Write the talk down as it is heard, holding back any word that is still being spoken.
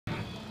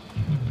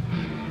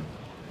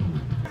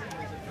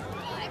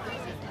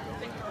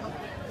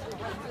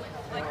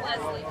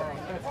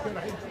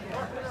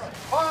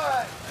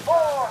5,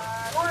 4,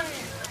 3,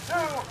 2,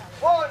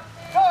 1,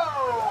 go!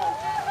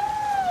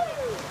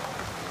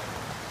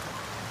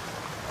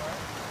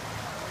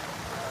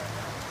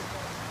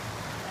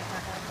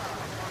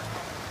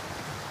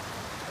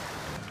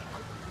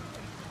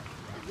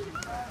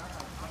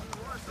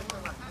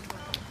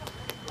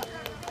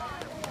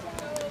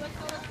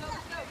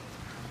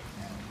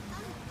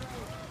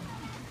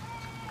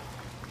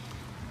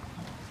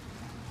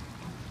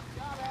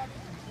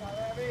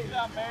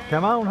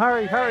 Come on,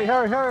 hurry, hurry,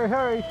 hurry, hurry,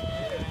 hurry.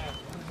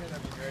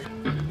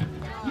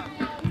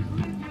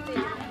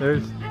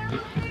 There's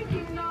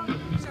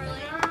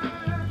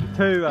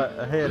two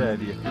ahead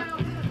of you.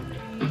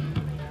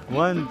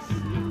 One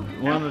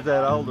was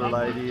that older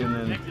lady, and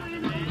then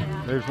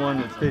there's one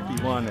that's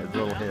 51 that's a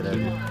little ahead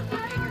of you.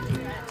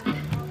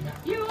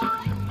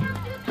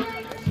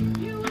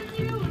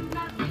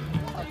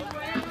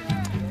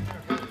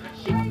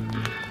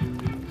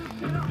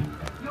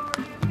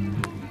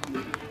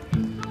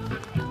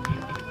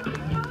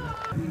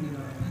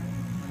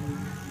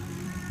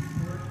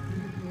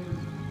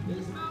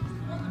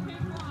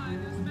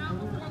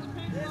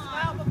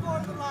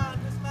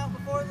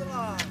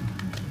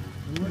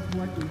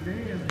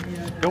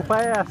 Go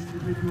fast.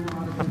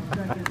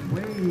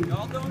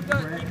 Y'all doing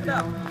good. Keep it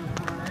up.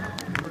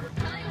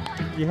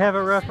 You have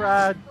a rough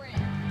ride?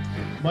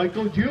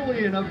 Michael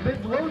Julian of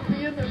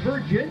Midlothian,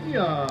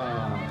 Virginia.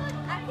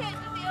 I can't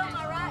feel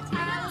my right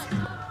toes.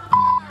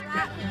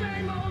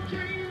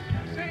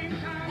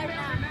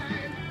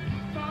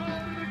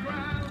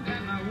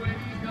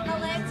 My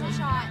legs are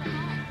shot.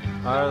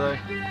 Are they?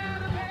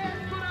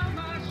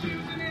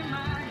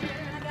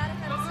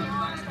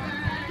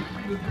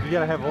 You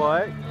gotta have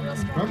what?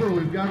 Remember,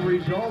 we've got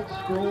results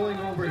scrolling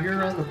over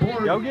here on the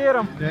board. Go get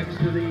them. Next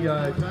to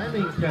the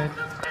timing tent.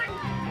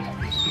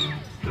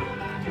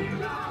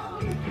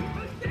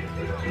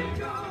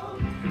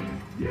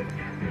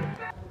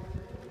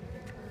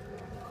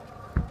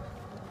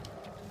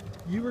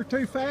 You were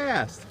too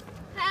fast.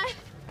 Huh?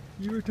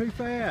 You were too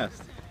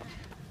fast.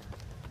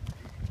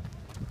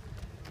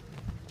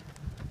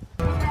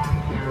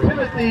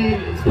 Timothy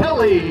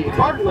Kelly,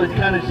 Bartlett,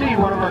 Tennessee,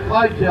 one of our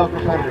Clydesdale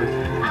competitors.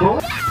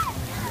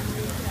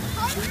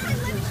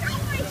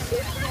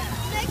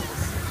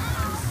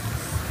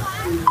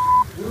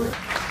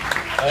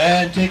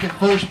 And taking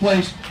first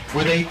place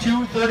with a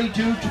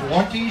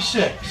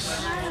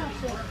 2:32.26.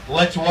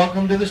 Let's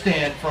welcome to the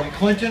stand from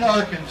Clinton,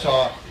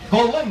 Arkansas,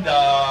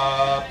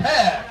 Belinda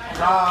Peck.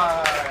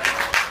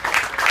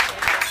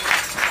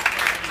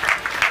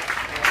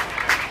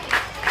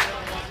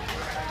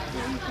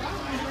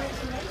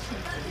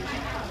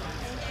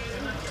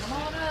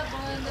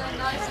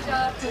 Nice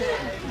job.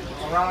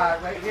 All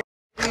right here.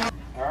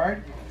 All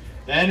right.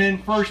 Then in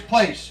first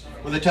place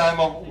with a time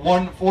of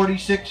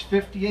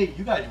 1:46.58.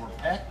 You guys were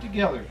packed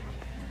together.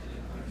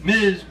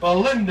 Ms.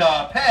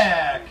 Belinda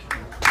Peck.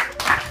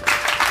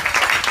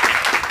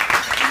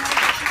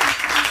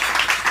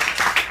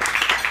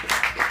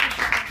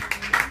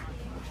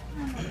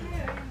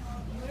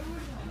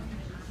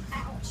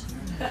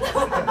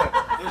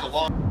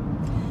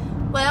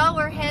 Well,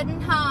 we're heading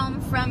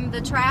home from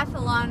the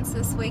triathlons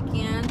this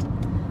weekend.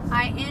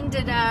 I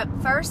ended up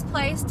first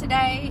place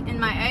today in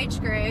my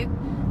age group,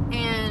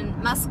 and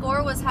my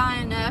score was high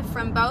enough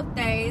from both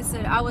days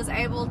that I was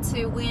able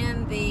to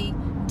win the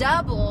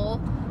double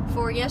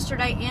for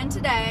yesterday and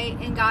today,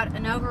 and got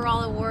an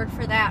overall award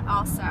for that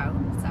also.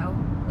 So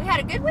we had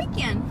a good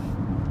weekend.